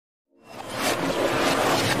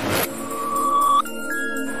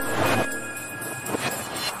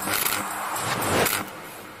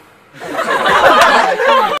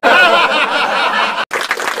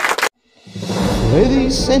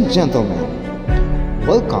gentlemen,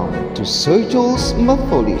 welcome to Seryoso's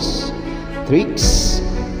MATHoLISH, Tricks,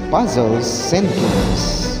 Puzzles, and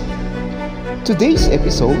Games. Today's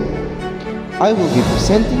episode, I will be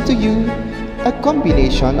presenting to you a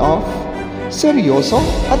combination of Seryoso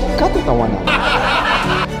at Katatawanan.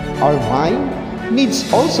 Our mind needs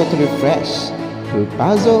also to refresh through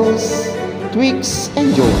puzzles, tricks,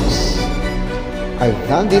 and jokes. I've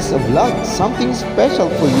done this vlog something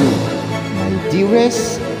special for you, my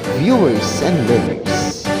dearest viewers and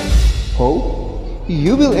learners. Hope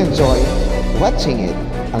you will enjoy watching it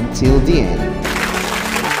until the end.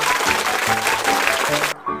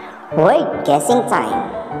 Word guessing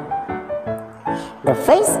time. The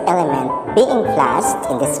first element being flashed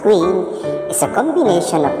in the screen is a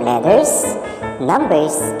combination of letters,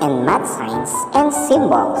 numbers, and math signs and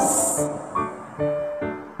symbols.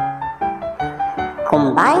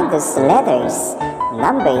 Combine those letters,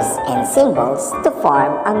 numbers, and symbols to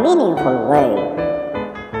form a meaningful word.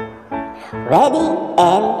 Ready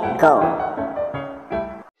and go!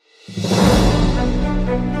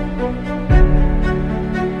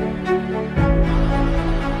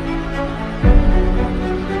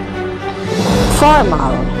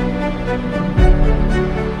 Formal.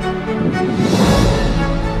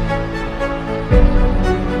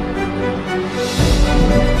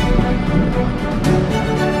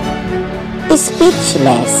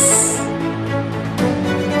 Speechless.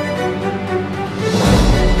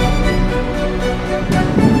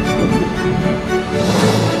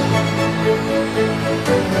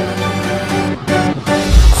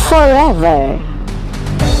 Forever.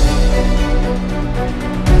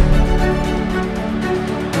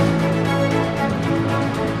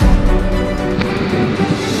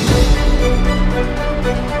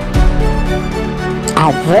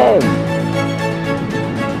 Adverb.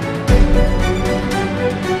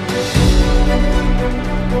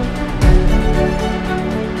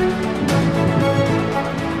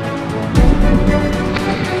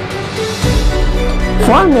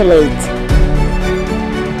 Formulate.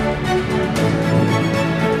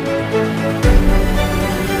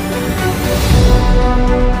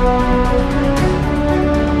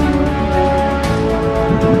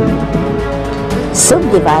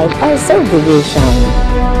 Subdivide or subdivision.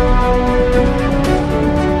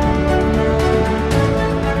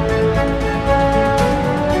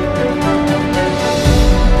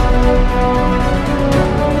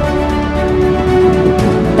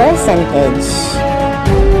 Percentage.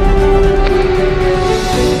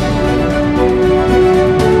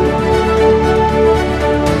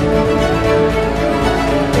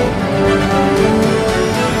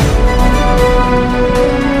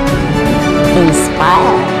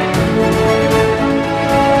 Inspire.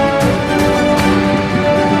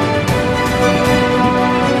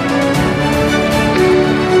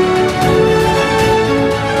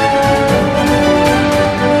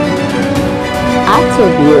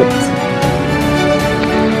 Attribute.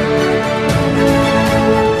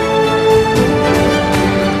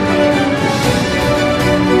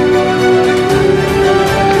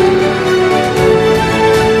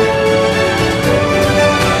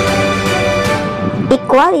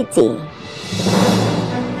 Equality.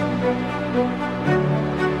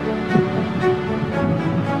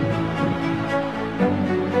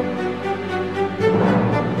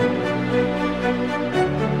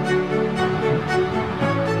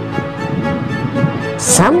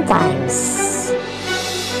 Sometimes.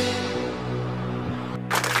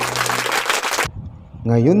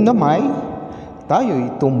 Ngayon na tayo'y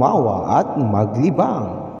tumawa at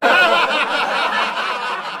maglibang.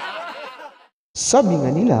 Sabi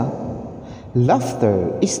nga nila,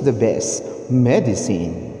 laughter is the best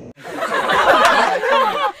medicine.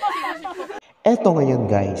 Eto ngayon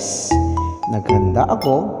guys, naghanda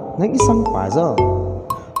ako ng isang puzzle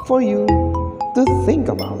for you to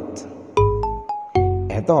think about.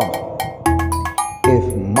 Eto, if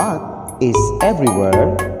math is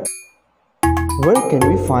everywhere, where can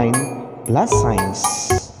we find plus signs?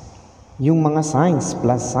 Yung mga signs,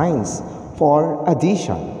 plus signs for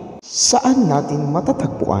addition. Saan natin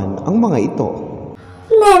matatagpuan ang mga ito?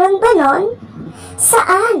 Meron ba nun?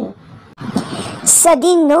 Saan? Sa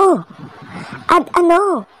dino. At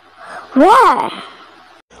ano? Where?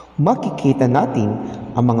 Makikita natin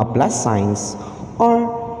ang mga plus signs or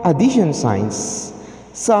addition signs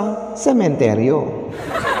sa sementeryo.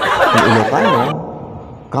 In Ilocano,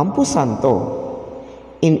 Campo Santo.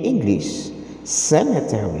 In English,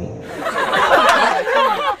 cemetery.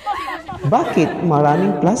 Bakit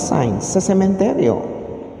maraming plus signs sa sementeryo?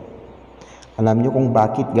 Alam niyo kung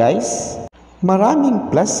bakit guys?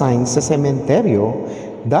 Maraming plus signs sa sementeryo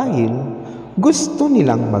dahil gusto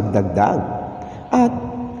nilang magdagdag at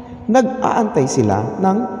nag-aantay sila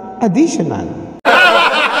ng additional.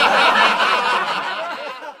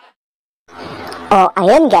 O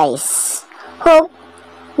ayun guys, hope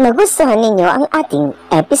nagustuhan ninyo ang ating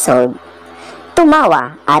episode.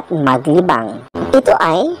 Tumawa at maglibang. Ito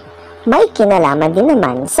ay may kinalaman din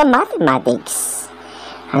naman sa mathematics.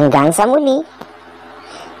 Hanggang sa muli,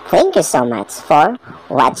 thank you so much for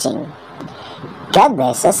watching. God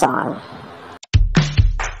bless us all.